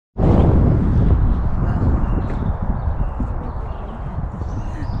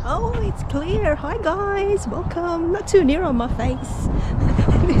clear. Hi guys, welcome. Not too near on my face.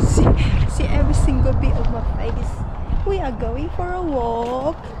 see every single bit of my face. We are going for a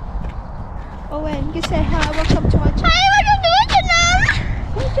walk. Owen, you say hi. Welcome to our channel. Hi, welcome to my channel.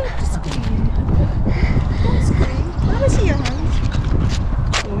 Why don't you scream? Don't scream. Let me see your hands.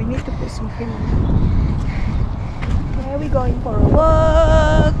 Oh, we need to put some cream on. Where are we going for a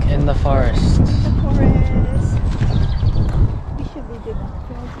walk? In the forest. The forest. We should be the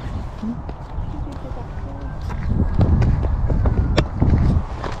doctors.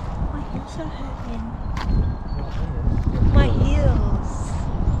 My heels are hurting.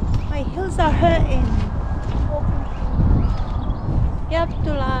 My heels are hurting. You have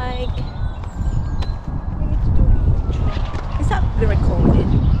to like. We need to do it. Is that recorded?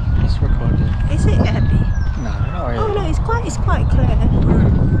 It's recorded. Is it heavy? No, not really. Oh no, it's quite clear.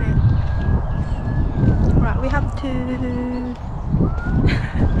 Yeah. Right, we have to.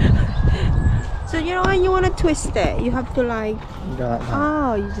 So you know when you want to twist it, you have to like. You go like that.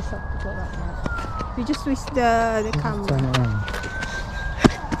 Oh, you just have to go like that. You just twist the Just camera. turn it around.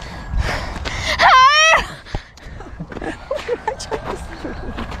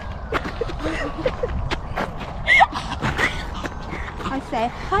 I say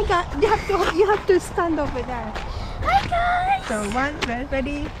hi guys. You have to stand over there. Hi guys. So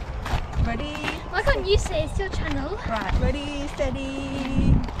ready. Why can't you say it's your channel? Right, ready,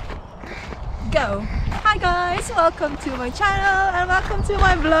 steady, go. Hi guys, welcome to my channel and welcome to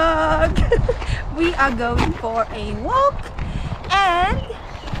my vlog. We are going for a walk and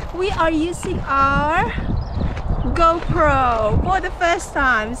we are using our GoPro for the first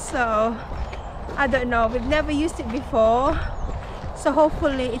time. So I don't know, we've never used it before. So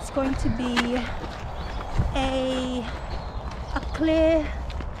hopefully it's going to be a clear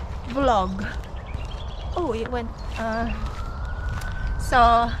vlog. Oh, it went so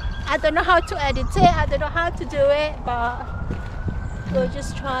I don't know how to edit it, I don't know how to do it, but we're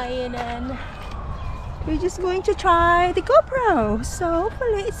just trying and we're just going to try the GoPro. So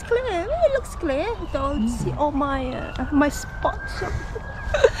hopefully it's clear. It looks clear. Don't see all my my spots.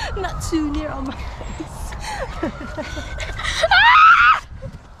 Not too near on my face.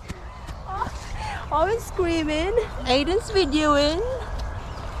 Always screaming. Aiden's videoing.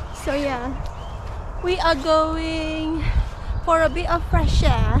 So yeah, we are going for a bit of fresh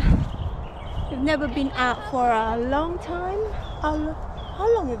air. We've never been out for a long time. How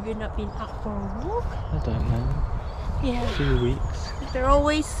long have you not been out for a walk? I don't know. Yeah. A few weeks. They're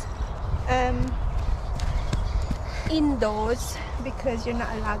always indoors because you're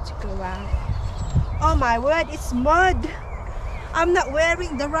not allowed to go out. Oh my word, it's mud. I'm not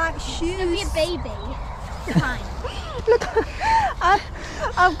wearing the right shoes. You'll be a baby. Fine. Look,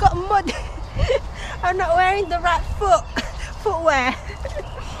 I've got mud. I'm not wearing the right footwear.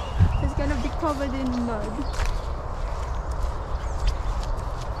 It's gonna be covered in mud.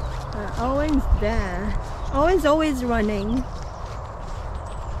 Owen's there. Owen's always running.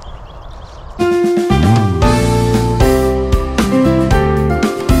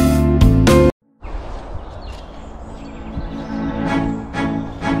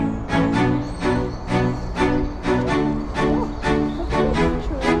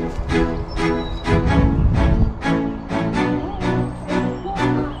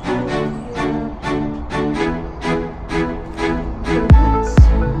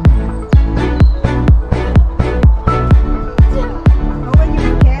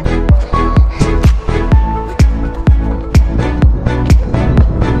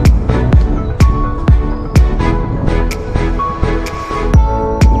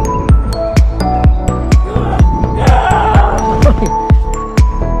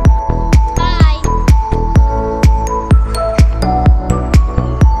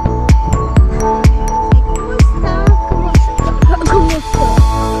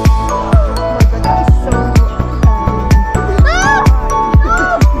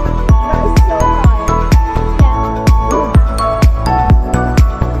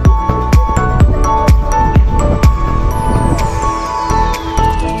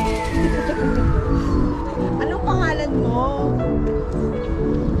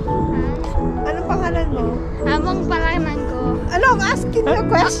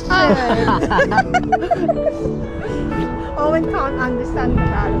 Owen can't understand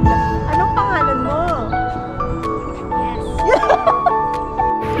Tagalog. Anong pangalan mo? Yes.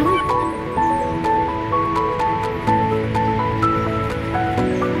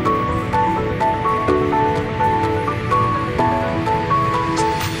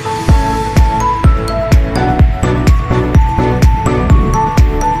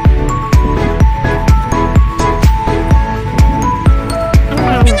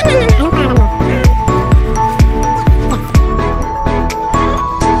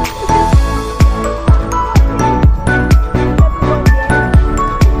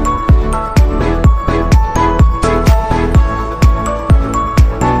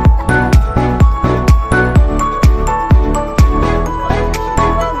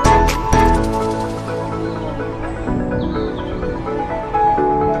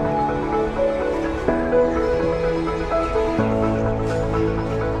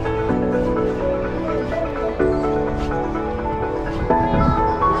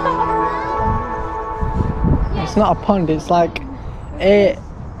 not a pond. It's like it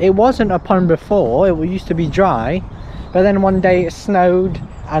wasn't a pond before. It used to be dry, but then one day it snowed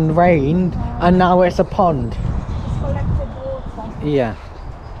and rained, and now it's a pond. It's collected water. Yeah.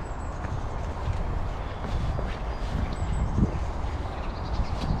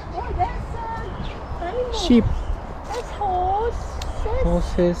 Oh, there's animals. Sheep, There's horses.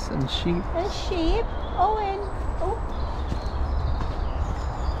 horses, and sheep. And sheep. Oh, and oh.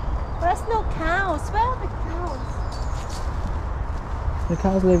 There's no cows. Where are the cows? The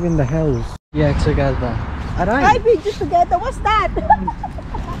cows live in the hills. Yeah, together. I Alright. be just together. What's that?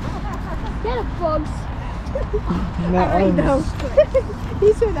 Get a frogs. I know.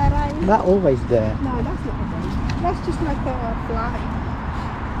 He said that right. That always there. No, that's not a bird. That's just like a fly.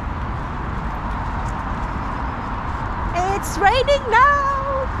 It's raining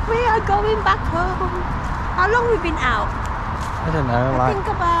now. We are going back home. How long we been out? I don't know, I like think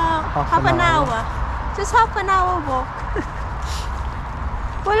about half an an hour. hour. Just half an hour walk.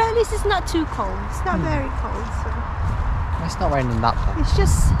 Well, at least it's not too cold. It's not very cold, so it's not raining that bad. it's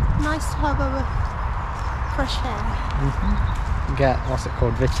just nice to have a fresh air. Get what's it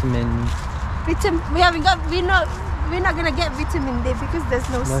called? Vitamins. We haven't got. We're not gonna get vitamin D because there's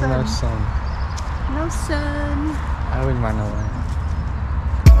no There's sun. no sun. No sun. Owen ran away.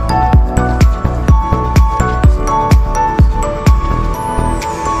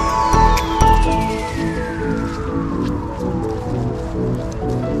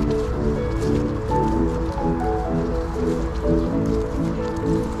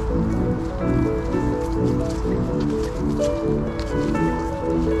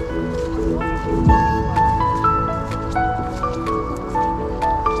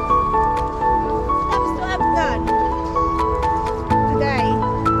 That's what I've done today.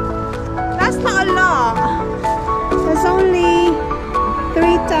 That's not a lot. There's only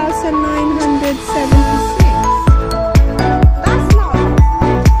 3,970